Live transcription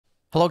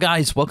Hello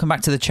guys, welcome back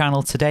to the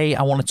channel. Today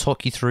I want to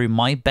talk you through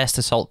my best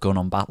assault gun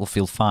on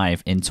Battlefield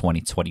 5 in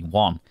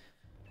 2021.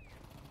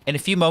 In a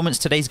few moments,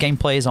 today's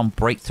gameplay is on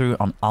Breakthrough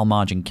on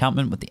Marj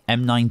Encampment with the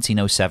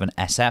M1907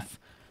 SF,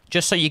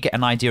 just so you get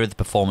an idea of the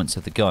performance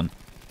of the gun.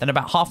 Then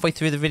about halfway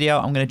through the video,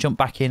 I'm going to jump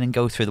back in and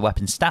go through the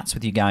weapon stats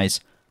with you guys.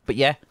 But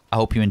yeah, I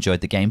hope you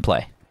enjoyed the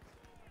gameplay.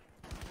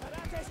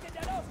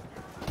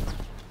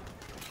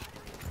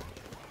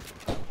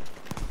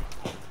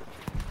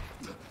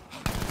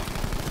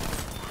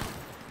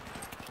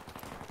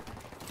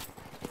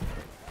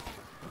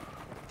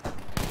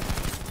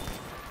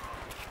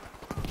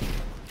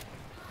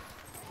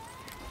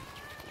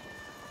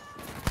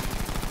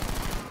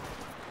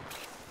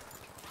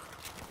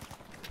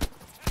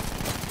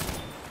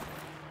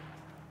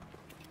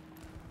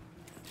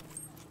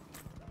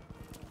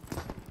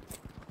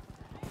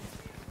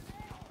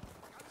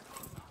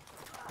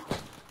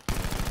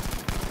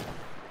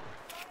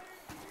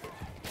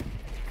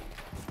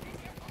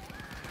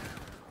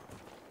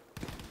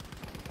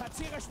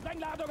 Platziere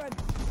Sprengladungen!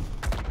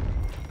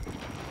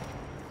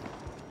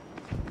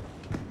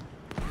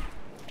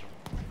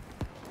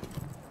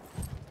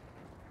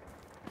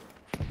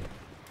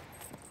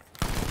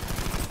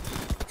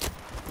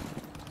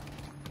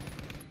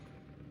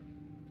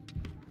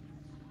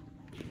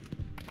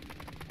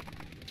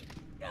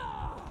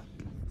 Ja!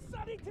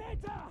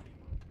 Sanitäter!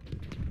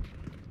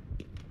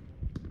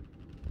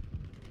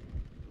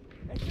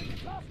 Ich bin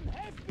getroffen!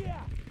 Helft mir!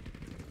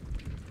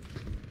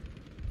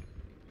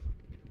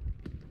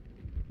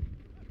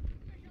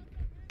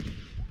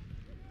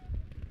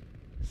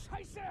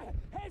 Scheiße!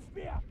 Helft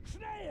mir!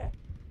 Schnell!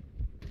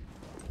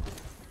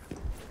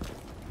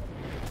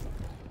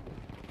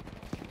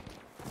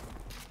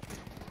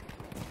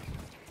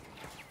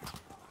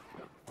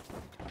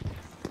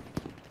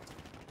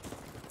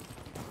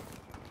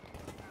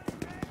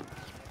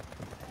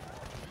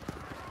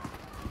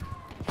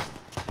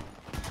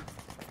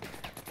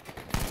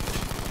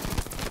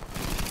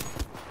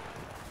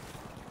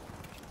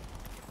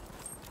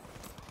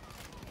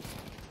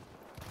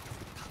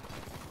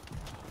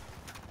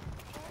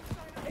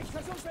 Ich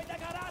versuch's mit der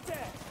Granate!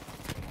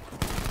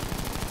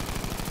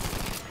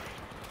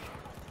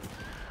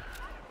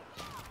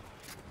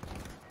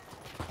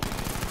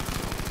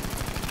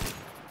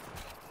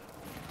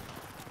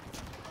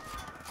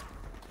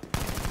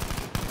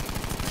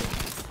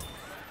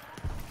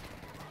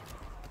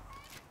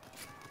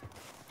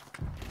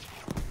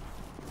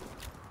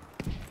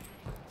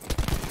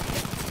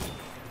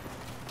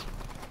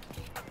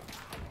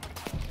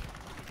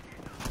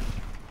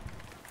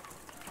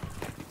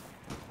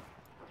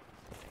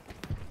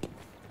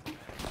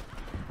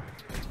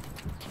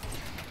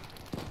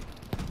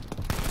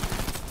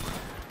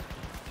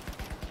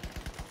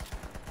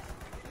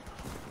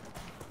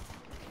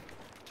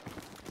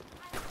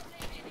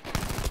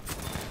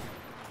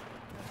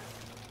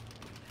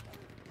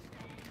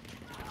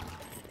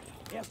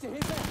 Erste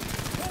Hilfe!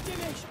 Hört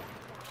ihr mich?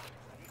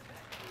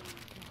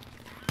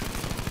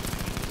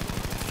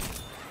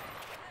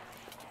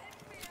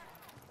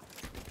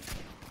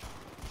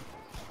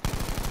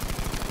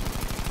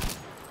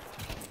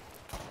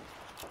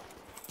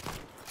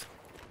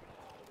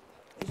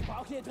 Ich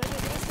brauche hier dringend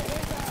erste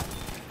Hilfe!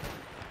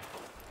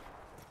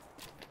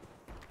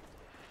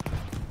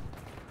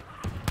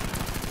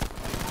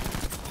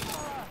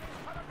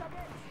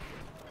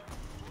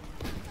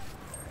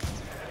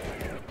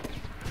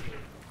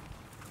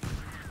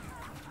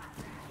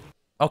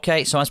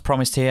 Okay, so as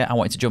promised here, I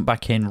wanted to jump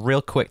back in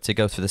real quick to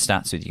go through the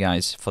stats with you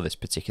guys for this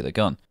particular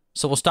gun.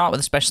 So we'll start with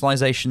the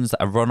specializations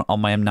that I run on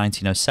my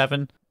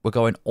M1907. We're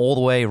going all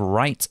the way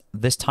right.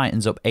 This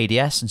tightens up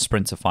ADS and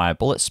sprint to fire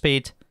bullet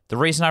speed. The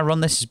reason I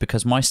run this is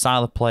because my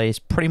style of play is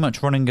pretty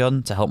much run and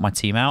gun to help my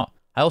team out.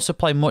 I also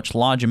play much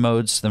larger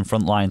modes than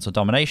Frontlines or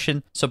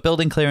Domination, so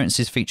building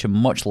clearances feature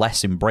much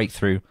less in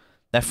Breakthrough,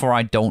 therefore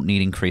I don't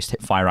need increased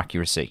hip fire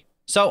accuracy.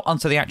 So,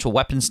 onto the actual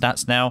weapon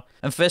stats now.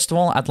 And first of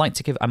all, I'd like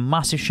to give a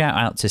massive shout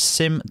out to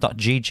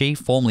sim.gg,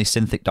 formerly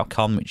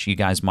synthic.com, which you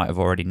guys might have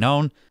already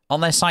known.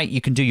 On their site, you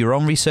can do your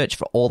own research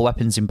for all the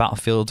weapons in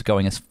Battlefield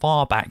going as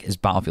far back as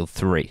Battlefield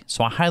 3.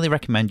 So I highly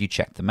recommend you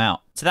check them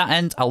out. To that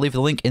end, I'll leave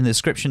the link in the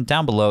description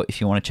down below if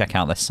you want to check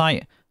out their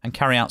site and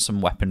carry out some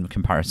weapon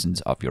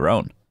comparisons of your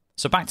own.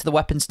 So back to the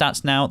weapon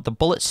stats now. The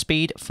bullet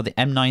speed for the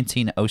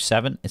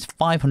M1907 is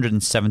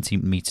 570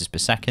 meters per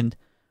second,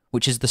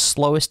 which is the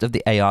slowest of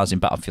the ARs in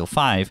Battlefield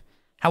 5.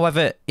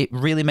 However, it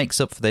really makes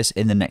up for this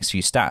in the next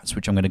few stats,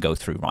 which I'm going to go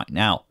through right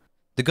now.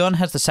 The gun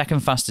has the second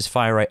fastest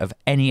fire rate of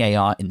any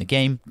AR in the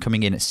game,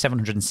 coming in at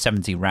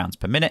 770 rounds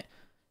per minute,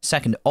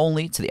 second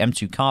only to the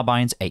M2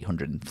 Carbine's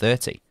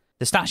 830.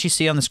 The stats you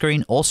see on the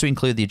screen also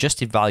include the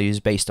adjusted values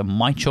based on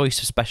my choice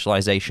of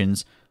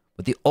specializations,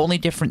 with the only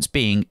difference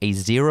being a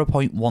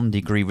 0.1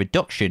 degree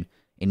reduction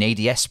in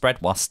ADS spread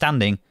while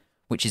standing,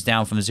 which is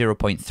down from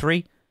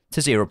 0.3 to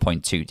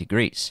 0.2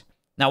 degrees.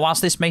 Now,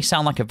 whilst this may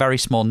sound like a very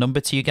small number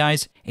to you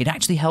guys, it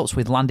actually helps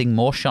with landing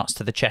more shots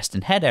to the chest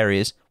and head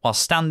areas while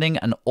standing,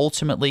 and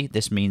ultimately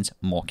this means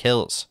more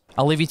kills.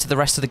 I'll leave you to the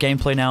rest of the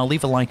gameplay now.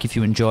 Leave a like if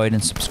you enjoyed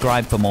and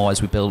subscribe for more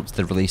as we build up to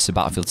the release of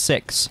Battlefield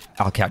 6.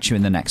 I'll catch you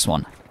in the next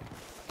one.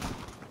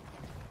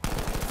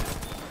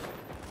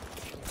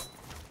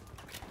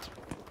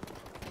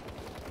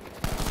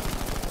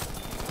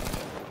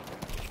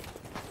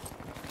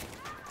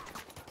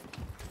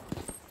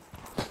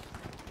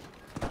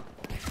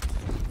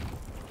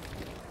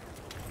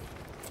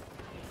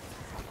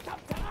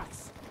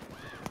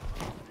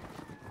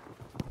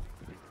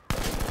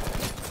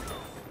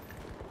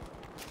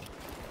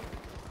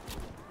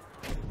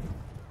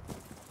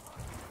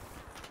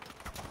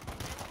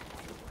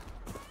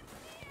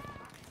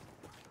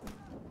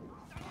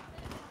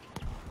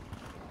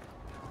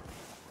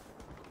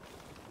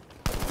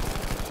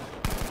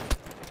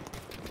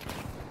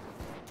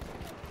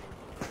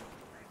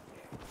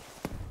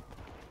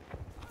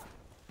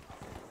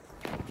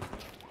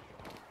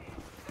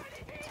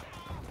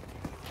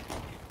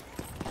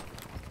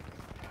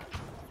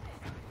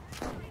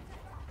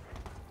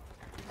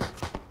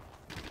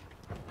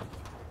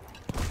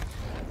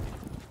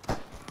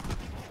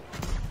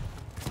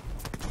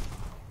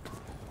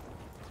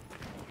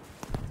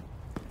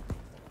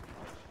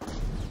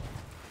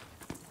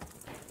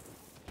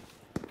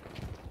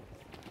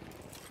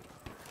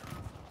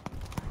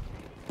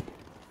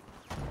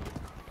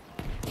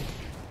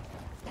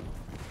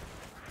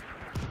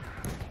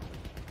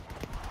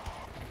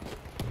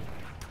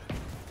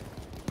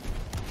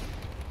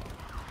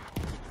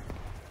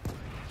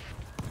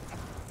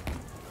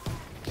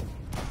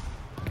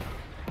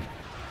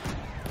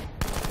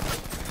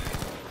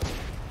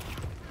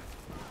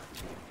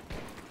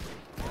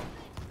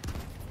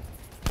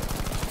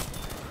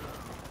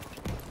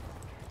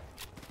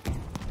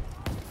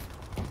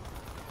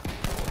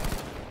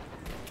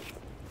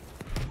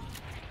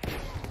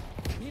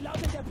 Wie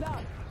lautet der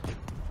Plan?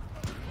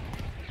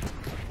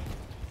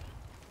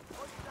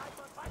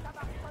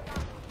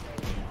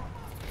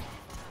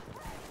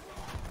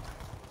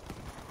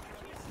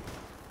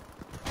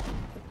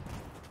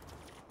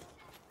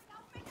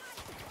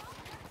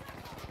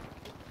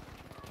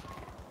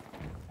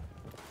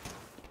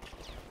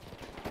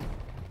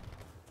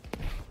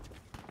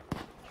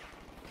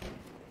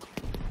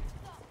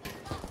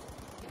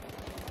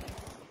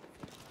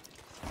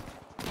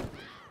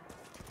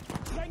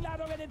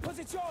 Sprengladungen in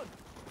Position!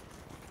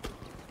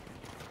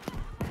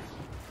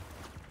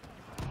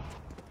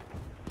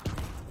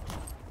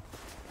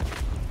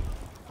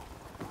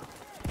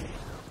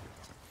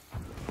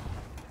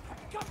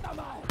 Kommt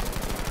nochmal!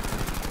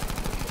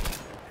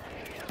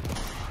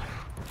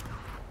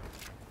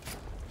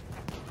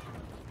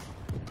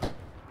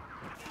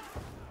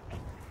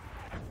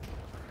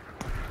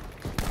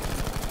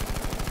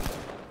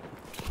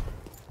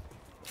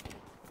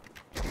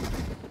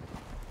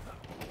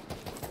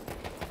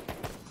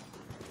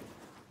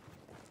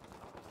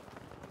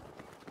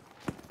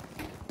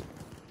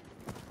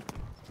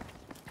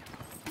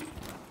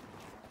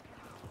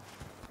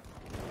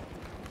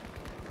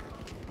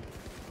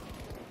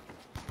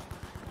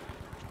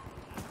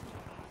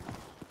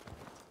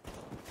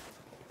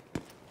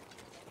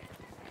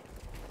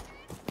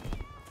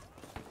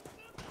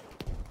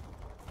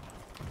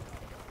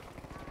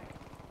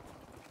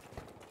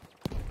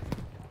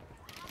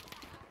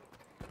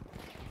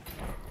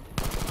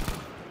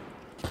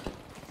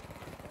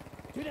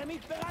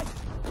 Dynamit bereit!